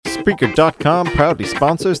Spreaker.com proudly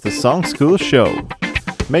sponsors the Songschool show.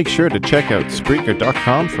 Make sure to check out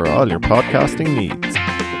Spreaker.com for all your podcasting needs.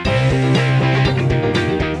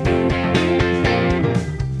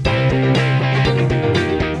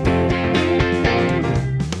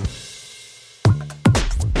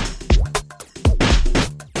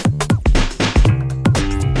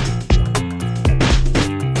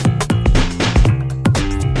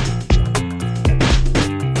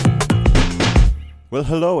 Well,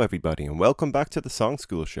 hello everybody and welcome back to the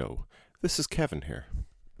Songschool show. This is Kevin here.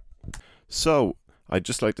 So, I'd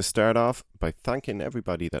just like to start off by thanking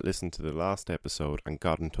everybody that listened to the last episode and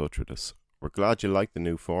got in touch with us. We're glad you liked the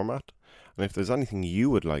new format, and if there's anything you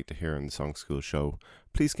would like to hear in the Songschool show,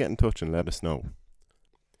 please get in touch and let us know.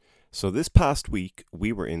 So this past week,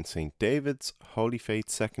 we were in St. David's Holy Faith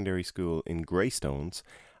Secondary School in Greystones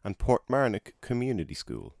and Portmarnock Community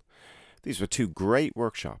School. These were two great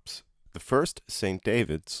workshops. The first, St.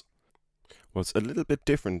 David's, was a little bit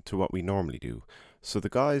different to what we normally do. So the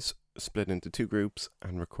guys split into two groups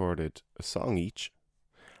and recorded a song each,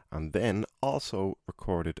 and then also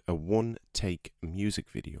recorded a one-take music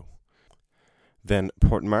video. Then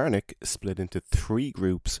Portmarnock split into three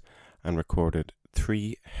groups and recorded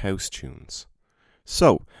 3 house tunes.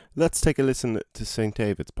 So, let's take a listen to St.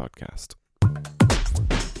 David's podcast.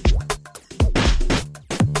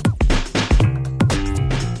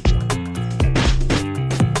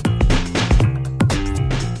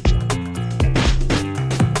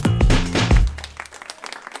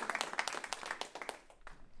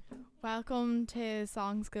 Welcome to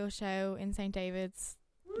Songschool show in St. David's.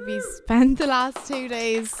 We spent the last 2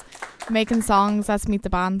 days making songs. Let's meet the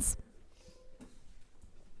bands.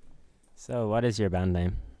 So, what is your band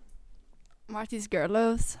name? Marty's Girl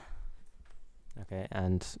Loves. Okay,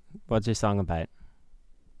 and what's your song about?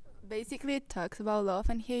 Basically, it talks about love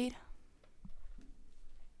and hate.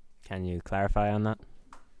 Can you clarify on that?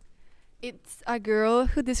 It's a girl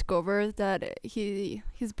who discovers that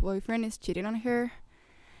his boyfriend is cheating on her.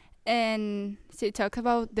 And she talks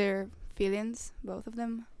about their feelings, both of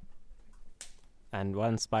them. And what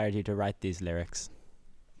inspired you to write these lyrics?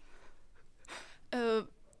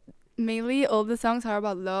 Mainly all the songs are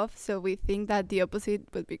about love, so we think that the opposite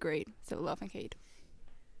would be great. So love and hate.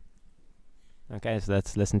 Okay, so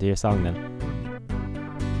let's listen to your song then.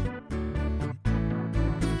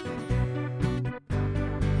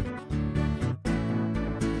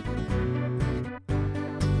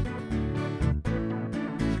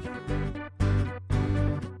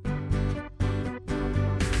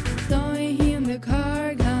 Saw him in the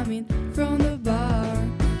car coming from the bar.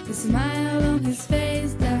 The smile on his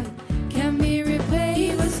face that can be replaced.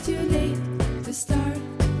 He was too late to start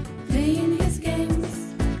playing his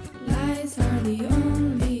games. Lies are the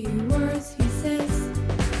only words he says.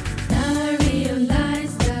 Now I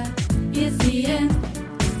realize that it's the end.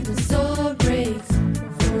 The soul breaks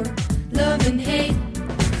for love and hate.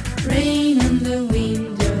 Rain on the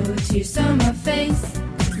window, tears on my face.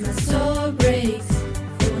 My soul breaks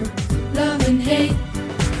for love and hate.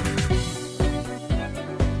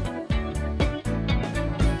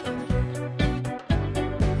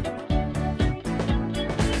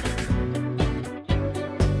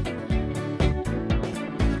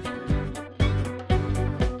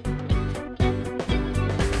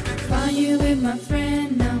 Find you with my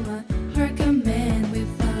friend, now my heart command.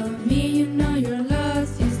 Without me, you know you're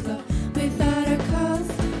lost. It's love without a cause.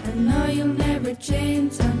 I know you'll never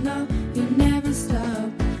change. I know you'll never stop.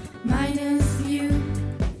 Minus you,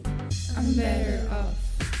 I'm better off.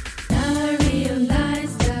 Now I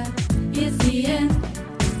realize that it's the end.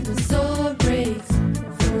 The soul breaks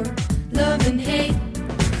for love and hate.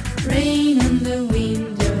 Rain on the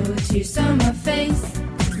window, tears on my face.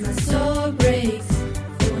 My soul breaks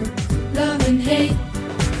for love and hate.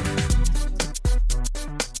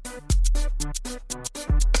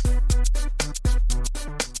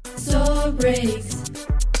 Soul breaks.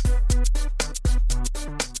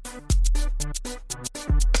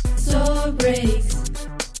 Soul breaks.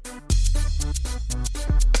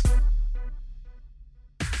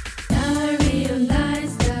 Now I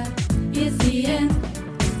realize that it's the end.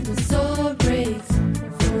 The soul breaks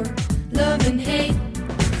for love and hate.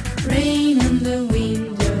 Rain on the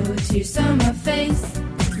window, tears on my face.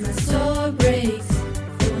 My soul breaks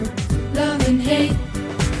for love and hate.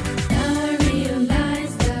 Now I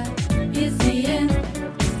realize that it's the end.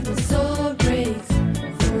 The soul breaks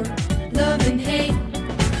for love and hate.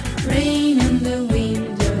 Rain on the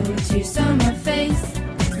window, tears on my face.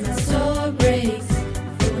 My soul breaks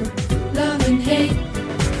for love and hate.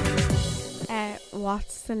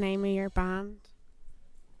 What's the name of your band?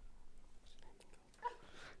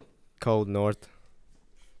 Cold North.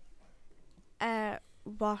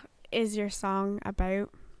 what is your song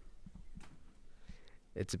about?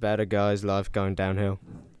 It's about a guy's life going downhill.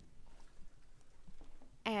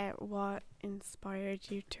 What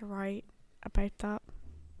inspired you to write about that?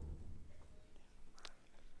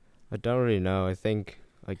 I don't really know.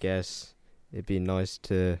 I guess it'd be nice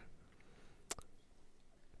to,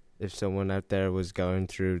 if someone out there was going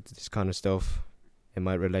through this kind of stuff, it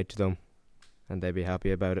might relate to them and they'd be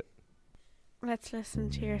happy about it. Let's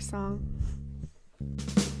listen to your song.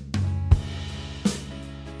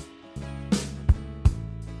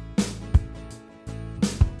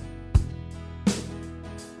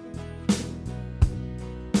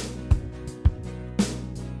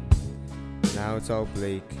 Now it's all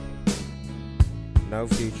bleak, no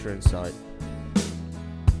future in sight,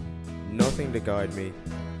 nothing to guide me,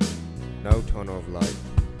 no tunnel of light.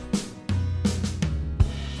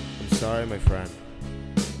 I'm sorry, my friend,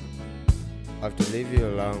 I have to leave you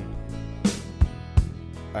alone.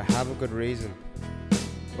 I have a good reason,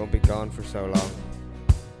 won't be gone for so long.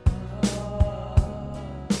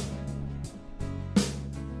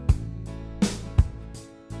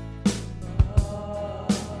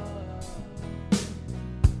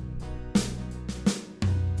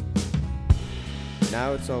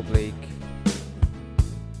 Now it's all bleak,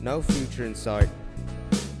 no future in sight,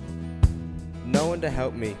 no one to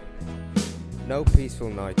help me, no peaceful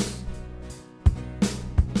nights.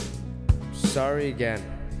 Sorry again,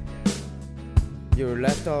 you were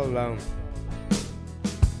left all alone.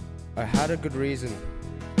 I had a good reason,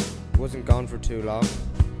 wasn't gone for too long.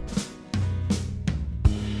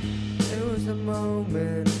 It was the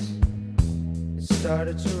moment it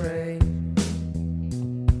started to rain.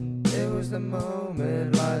 It was the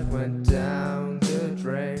moment life went down the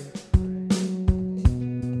drain.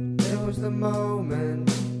 It was the moment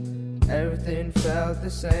everything felt the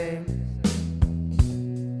same.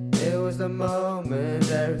 It was the moment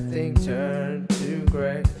everything turned to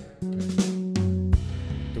grey.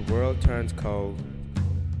 The world turns cold,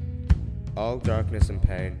 all darkness and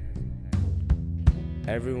pain.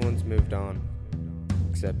 Everyone's moved on,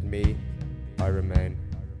 except me, I remain.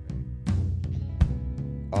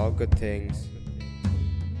 All good things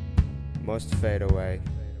must fade away.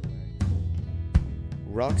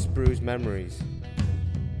 Rocks bruise memories,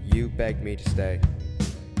 you begged me to stay.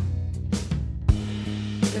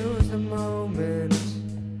 It was the moment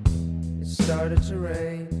it started to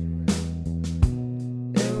rain.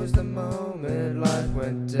 It was the moment life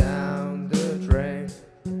went down the drain.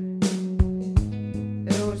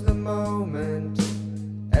 It was the moment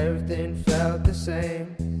everything felt the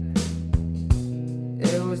same.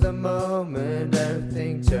 It was the moment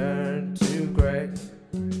everything turned to grey.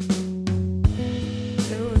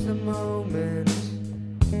 It was the moment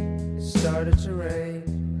it started to rain.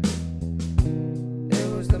 It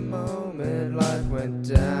was the moment life went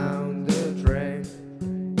down the drain.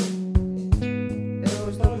 It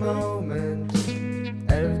was the moment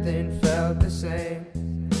everything felt the same.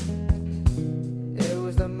 It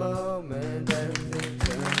was the moment everything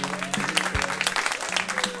turned to grey.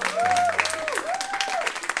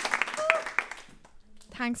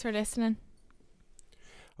 Thanks for listening.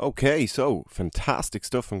 Okay, so fantastic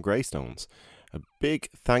stuff from Greystones. A big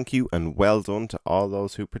thank you and well done to all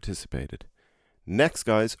those who participated. Next,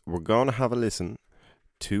 guys, we're going to have a listen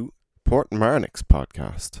to Portmarnock's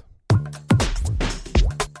podcast.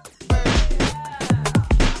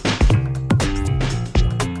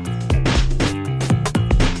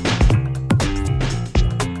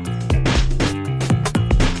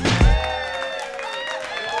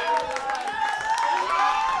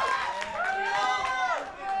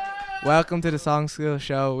 Welcome to the Songschool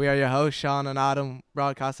show. We are your hosts, Sean and Adam,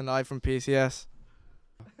 broadcasting live from PCS.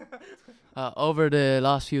 Over the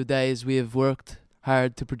last few days, we have worked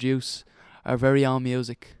hard to produce our very own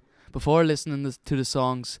music. Before listening to the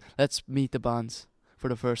songs, let's meet the bands for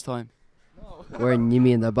the first time. We're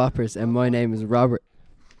Nimi and the Boppers, and my name is Robert.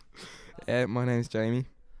 My name's Jamie.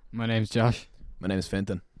 My name's Josh. My name's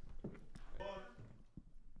Fenton.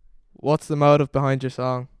 What's the motive behind your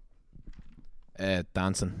song?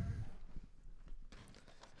 Dancing.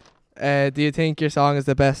 Do you think your song is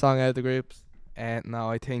the best song out of the groups? No,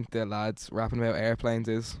 I think the lads rapping about airplanes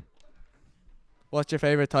is. What's your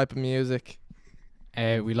favourite type of music?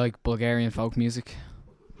 We like Bulgarian folk music.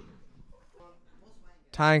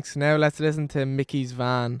 Thanks. Now let's listen to Mickey's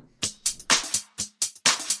Van.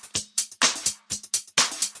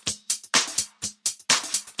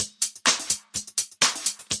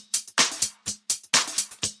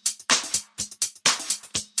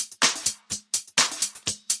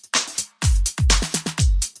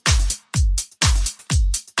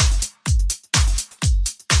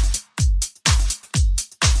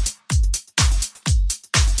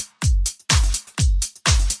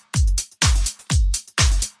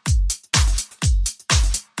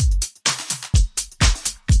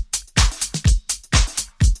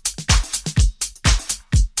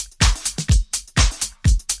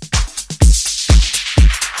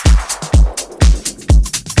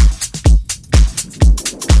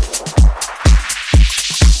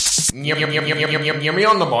 Yummy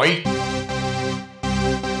on the boy.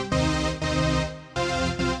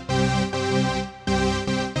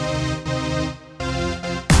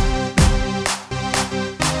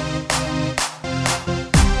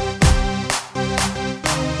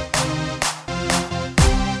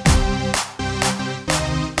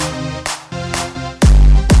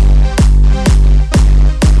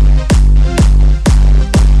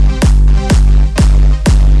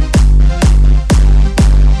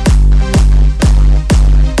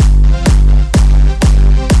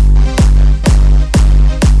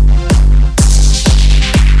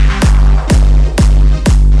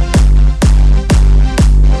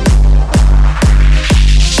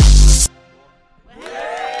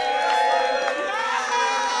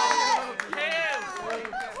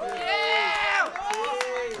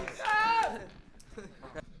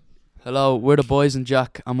 Hello, we're the boys and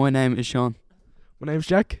Jack, and my name is Sean. My name's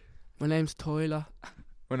Jack. My name's Tyler.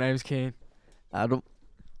 My name's Kane. Adam.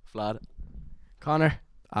 Vlad. Connor.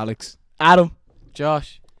 Alex. Adam.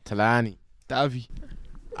 Josh. Talani. Davy.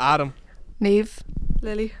 Adam. Neve.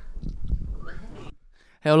 Lily.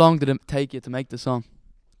 How long did it take you to make the song?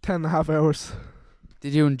 10.5 hours.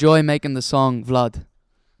 Did you enjoy making the song, Vlad?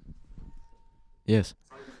 Yes.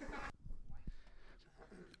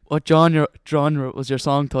 What genre was your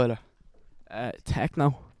song, Tyler?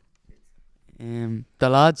 Techno. The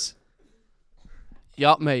lads?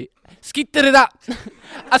 Yup, mate. Skeet did that.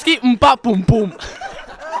 I skeet bop boom boom.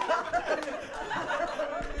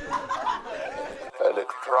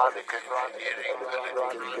 Electronic.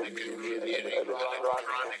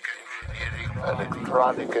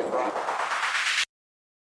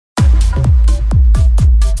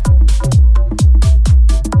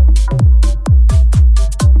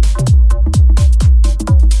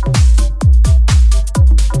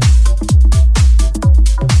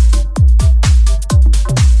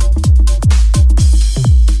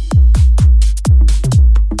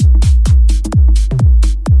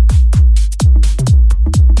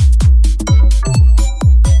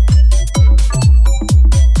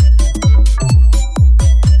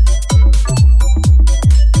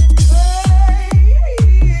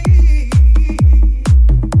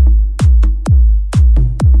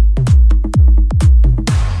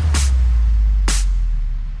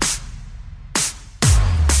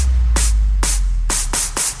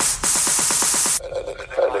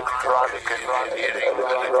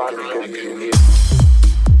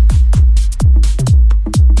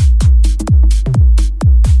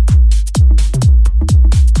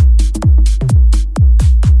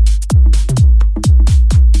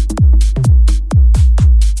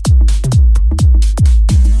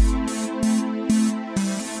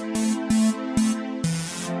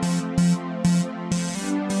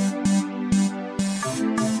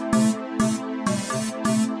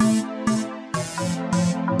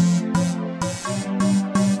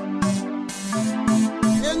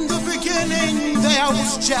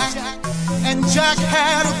 Jack, and Jack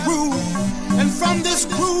had a groove, and from this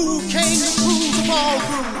groove came the grooves of all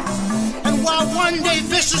grooves. And while one day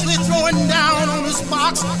viciously throwing down on his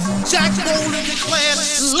box, Jack boldly declared,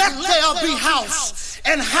 "Let there be house,"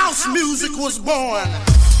 and house music was born.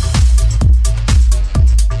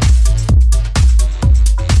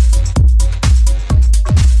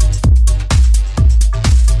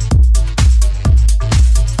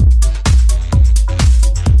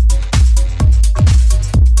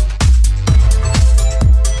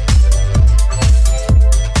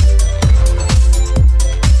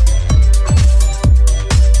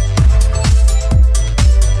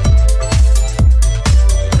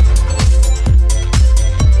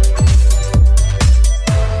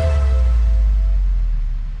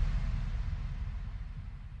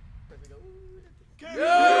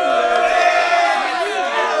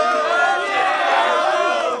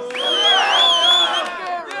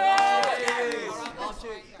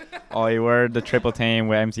 I were the triple team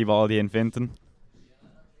with MC Baldy and Finton.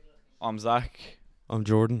 I'm Zach. I'm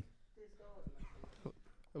Jordan.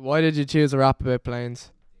 Why did you choose a rap about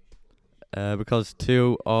planes? Because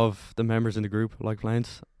two of the members in the group like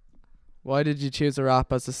planes. Why did you choose a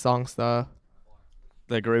rap as a song style?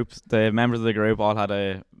 The members of the group all had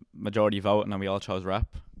a majority vote and we all chose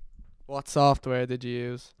rap. What software did you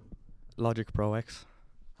use? Logic Pro X.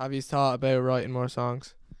 Have you thought about writing more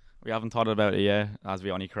songs? We haven't thought about it yet, as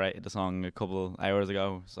we only created the song a couple hours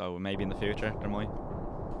ago, so maybe in the future there might.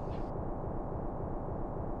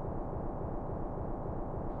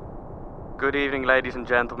 Good evening, ladies and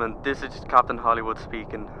gentlemen. This is Captain Hollywood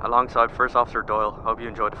speaking, alongside First Officer Doyle. Hope you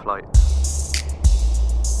enjoyed the flight.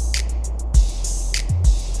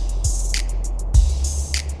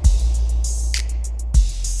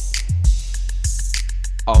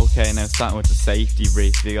 Okay, now starting with the safety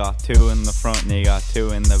brief. You got 2 in the front and you got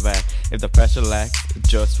 2 in the back. If the pressure lacks,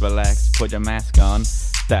 just relax. Put your mask on,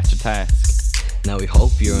 that's your task. Now we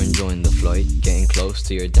hope you're enjoying the flight, getting close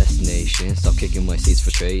to your destination. Stop kicking my seat's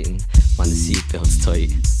frustrating, man, the seatbelt's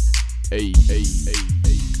tight. Hey, hey, hey,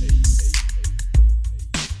 hey, hey, hey.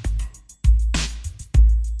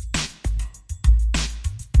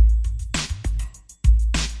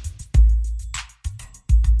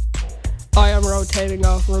 I am rotating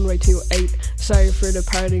off runway 28. Sorry for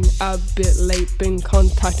departing a bit late. Been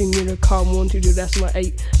contacting Unicom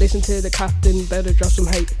 122.8. Listen to the captain, better drop some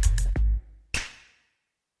hate.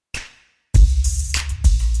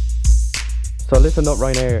 So listen up,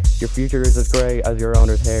 Ryanair. Your future is as grey as your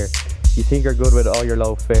owner's hair. You think you're good with all your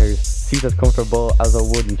low fares. Seat as comfortable as a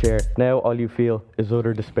wooden chair. Now all you feel is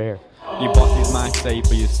utter despair. You bought these max 8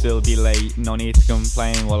 but you still be late. No need to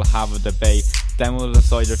complain, we'll have a debate. Then we'll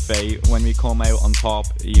decide your fate. When we come out on top,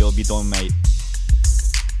 you'll be done, mate.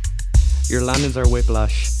 Your landings are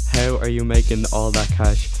whiplash. How are you making all that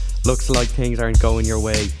cash? Looks like things aren't going your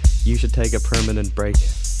way. You should take a permanent break.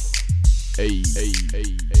 Hey, hey,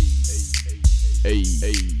 hey, hey, hey,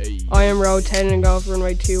 hey, hey. I am rotating off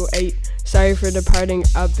runway 28. Sorry for departing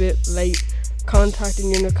a bit late.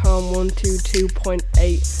 Contacting Unicom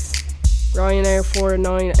 122.8. Ryanair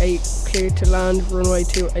 498, clear to land, runway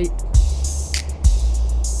 28.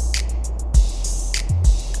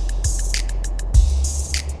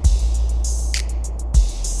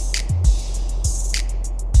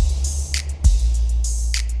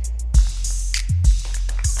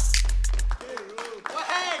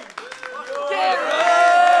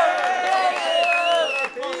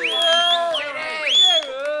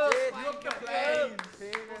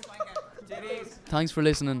 Thanks for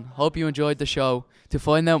listening. Hope you enjoyed the show. To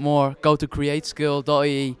find out more, go to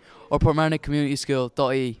createschool.ie or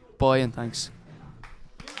portmarnockcommunityschool.ie. Bye and thanks.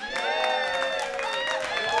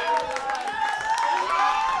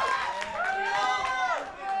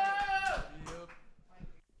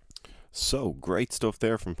 So, great stuff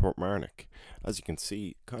there from Portmarnock. As you can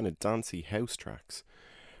see, kind of dancey house tracks.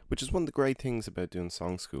 Which is one of the great things about doing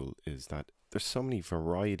Songschool, is that there's so many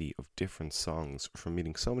variety of different songs from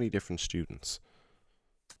meeting so many different students.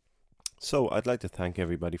 So I'd like to thank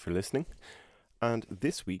everybody for listening, and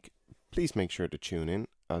this week please make sure to tune in,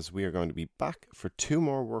 as we are going to be back for 2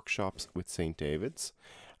 more workshops with St. David's,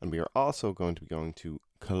 and we are also going to be going to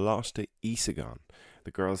Coláiste Isagan.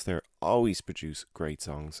 The girls there always produce great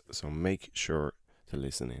songs, so make sure to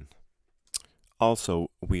listen in.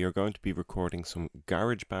 Also, we are going to be recording some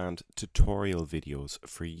GarageBand tutorial videos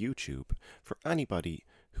for YouTube for anybody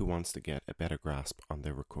who wants to get a better grasp on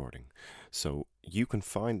their recording. So you can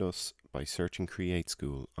find us by searching Create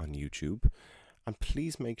School on YouTube, and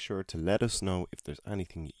please make sure to let us know if there's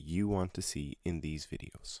anything you want to see in these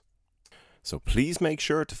videos. So please make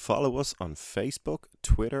sure to follow us on Facebook,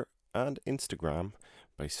 Twitter and Instagram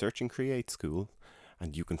by searching Create School,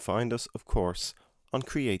 and you can find us, of course, on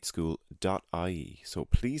createschool.ie. So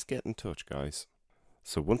please get in touch, guys.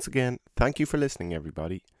 So once again, thank you for listening,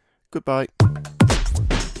 everybody. Goodbye.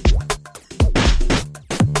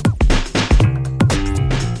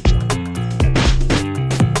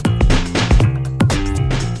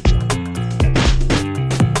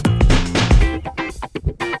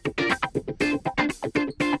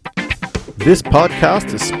 This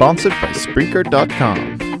podcast is sponsored by Spreaker.com.